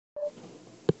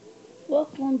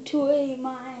Welcome to a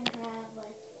Minecraft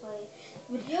Let's Play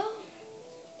video.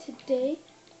 Today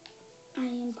I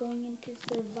am going into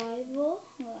survival.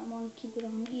 Well, I'm going to keep it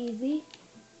on easy.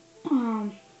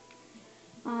 I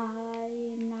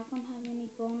am not going to have any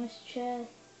bonus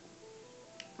chests.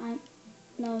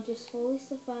 No, just fully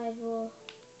survival.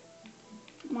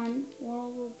 My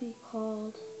world will be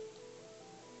called.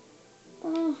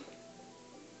 And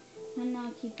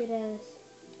I'll keep it as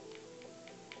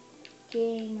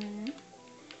gamer.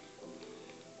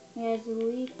 You guys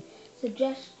leave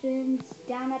suggestions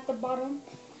down at the bottom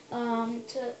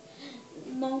to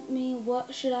note me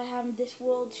what should I have this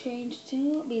world changed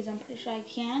to, because I'm pretty sure I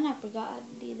can. I forgot how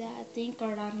to do that, I think,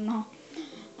 or I don't know.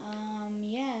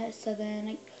 Yeah, so then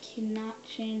I cannot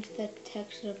change the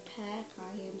texture pack.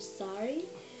 I am sorry.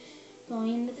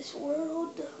 Going into this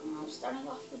world, I'm starting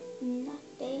off with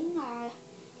nothing. I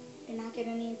did not get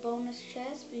any bonus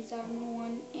chests because I don't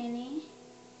want any.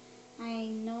 I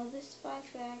know this by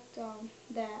fact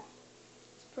that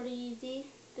it's pretty easy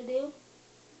to do,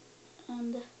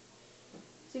 and as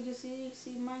you can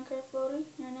see Minecraft loading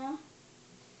right now,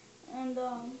 and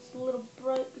it's a little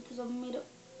bright because I made it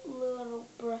a little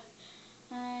bright.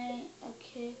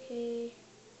 Okay,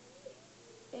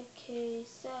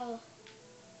 so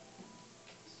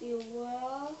see,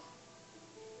 well,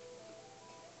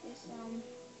 there's some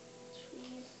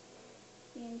trees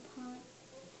being planted.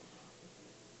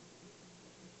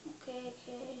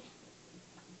 Okay.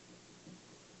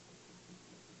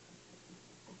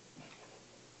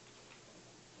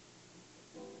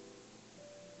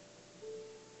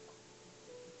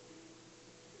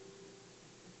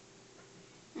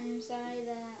 I'm sorry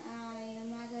that I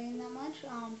am not saying that much.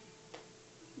 Don't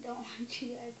want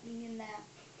you guys thinking that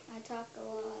I talk a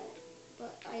lot,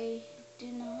 but I do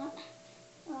not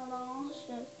at all.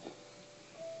 So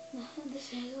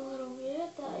this is a little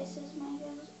weird that it says my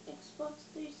Xbox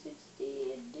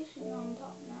 360 edition on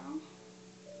top now,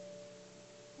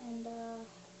 and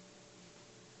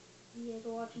you guys are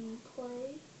watching me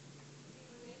play.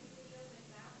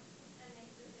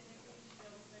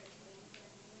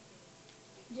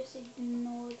 Just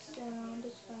ignore the sound,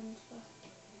 it's fine, it's fine.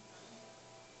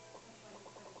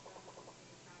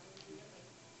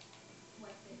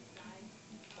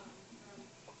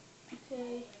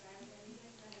 Okay.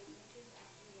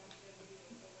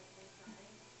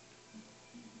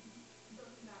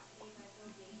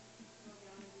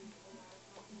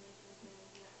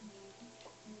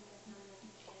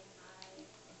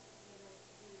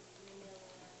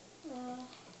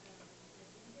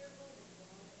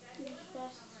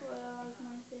 That's where I like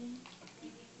my thing.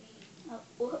 Oh,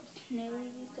 whoops, nearly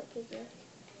used up his earth.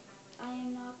 I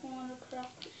am not going to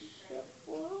craft a ship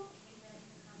for.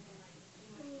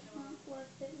 It's not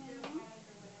worth it now.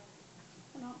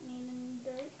 I don't need any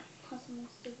dirt. Plus I'm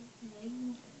still made.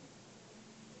 In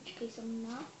case I'm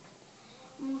not.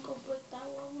 I'm gonna go break that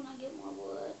wall when I get more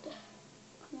wood.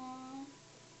 Come on.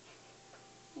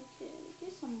 Okay,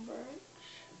 get some birch.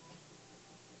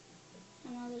 I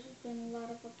know there's been a lot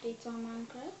of updates on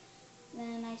Minecraft.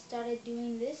 Then I started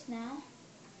doing this now.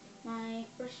 My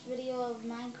first video of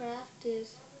Minecraft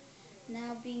is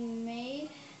now being made.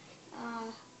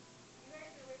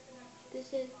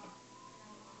 This is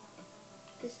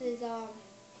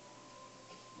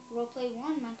roleplay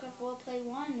 1, Minecraft roleplay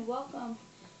 1. Welcome,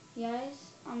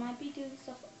 guys. I might be doing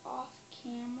stuff off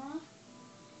camera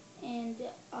and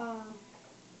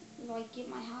like get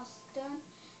my house done.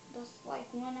 That's like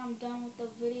when I'm done with the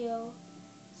video.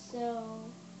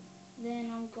 So then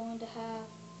I'm going to have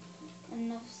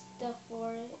enough stuff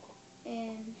for it,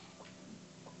 and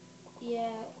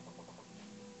yeah.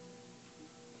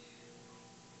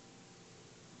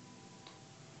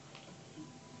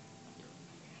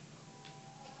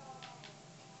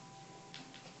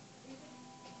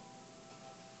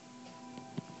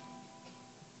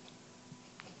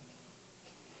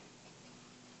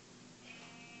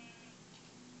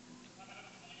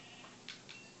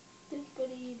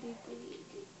 Doopity doopity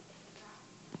doop.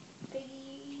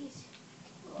 Piggies.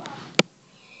 Wow.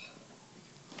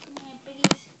 Come here,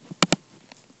 piggies.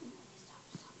 Stop.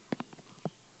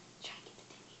 Try to get the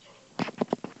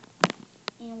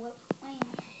thingy. And what plan?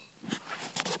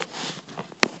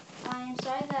 I am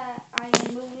sorry that I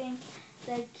am moving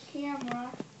the camera.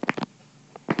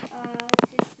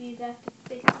 Just because I have to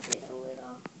fix it a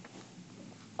little.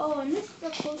 Oh, and this is the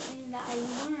cool thing that I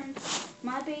learned.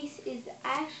 My base is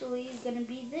actually going to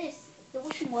be this, the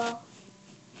wishing well.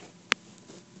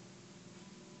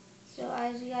 So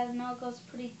as you guys know, it goes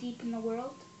pretty deep in the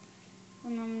world.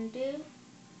 What I'm going to do.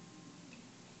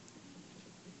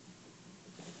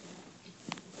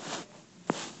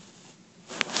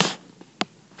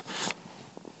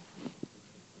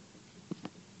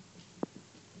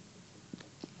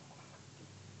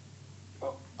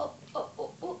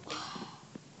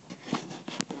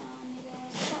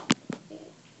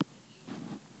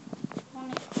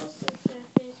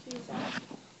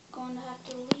 going to have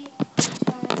to leave.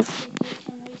 Trying to get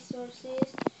some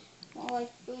resources. More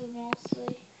like food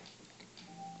mostly.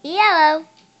 Yellow.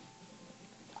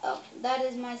 Oh, that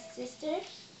is my sister.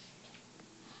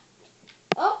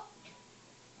 Oh!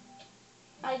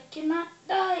 I cannot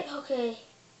die. Okay.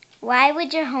 Why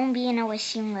would your home be in a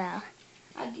wishing well?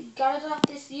 I got it off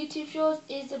this YouTube show.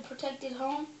 Is a protected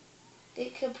home. They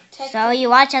could protect So it. you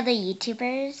watch other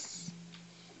YouTubers?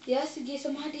 Yes, to get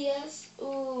some ideas.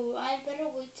 Ooh, I better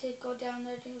wait to go down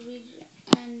there to regen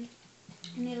and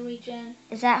I need a regen.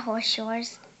 Is that horse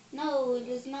shores? No, it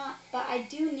is not. But I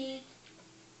do need.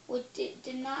 What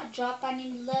did not drop. I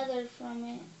need leather from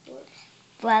it. Whoops.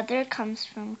 Leather comes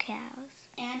from cows.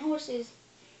 And horses.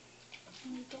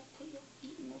 And don't put your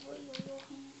feet in the way of your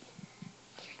hand.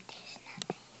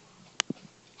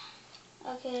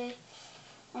 Okay.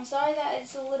 I'm sorry that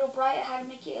it's a little bright. I had to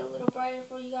make it a little brighter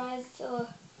for you guys. So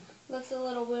it looks a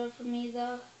little weird for me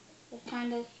though. It's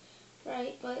kind of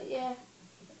bright, but yeah.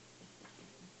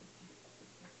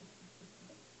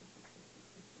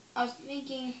 I was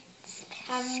thinking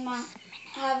having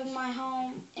my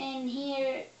home in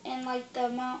here in like the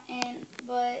mountain,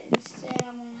 but instead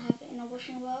I'm gonna have it in a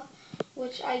wishing well,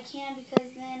 which I can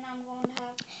because then I'm going to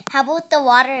have. How about the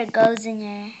water goes in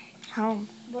your home?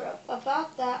 But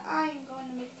about that, I'm going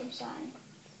to make them sign.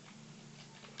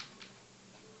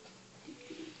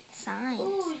 Signs.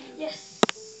 Ooh, yes.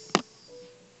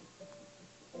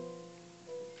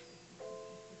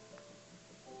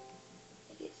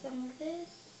 Get some of this.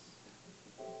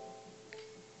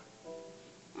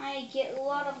 I get a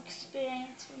lot of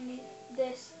experience from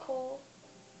this coal.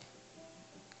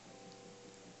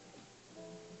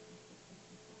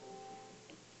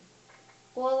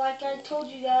 Well, like I told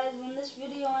you guys, when this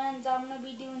video ends, I'm going to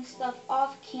be doing stuff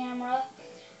off camera.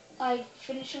 Like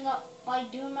finishing up,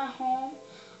 like doing my home.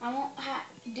 I won't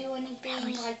do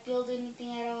anything, like build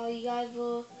anything at all. You guys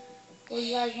will, well,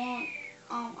 you guys won't.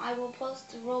 I will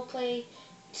post the roleplay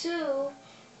 2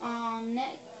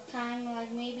 next time,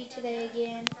 like maybe today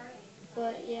again.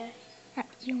 But yeah.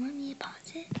 You want me to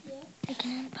pause it? Yeah. I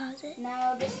can unpause it.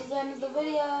 Now this is the end of the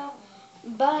video.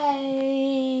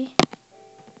 Bye.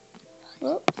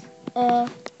 Whoops. Oh.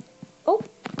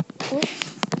 Whoops.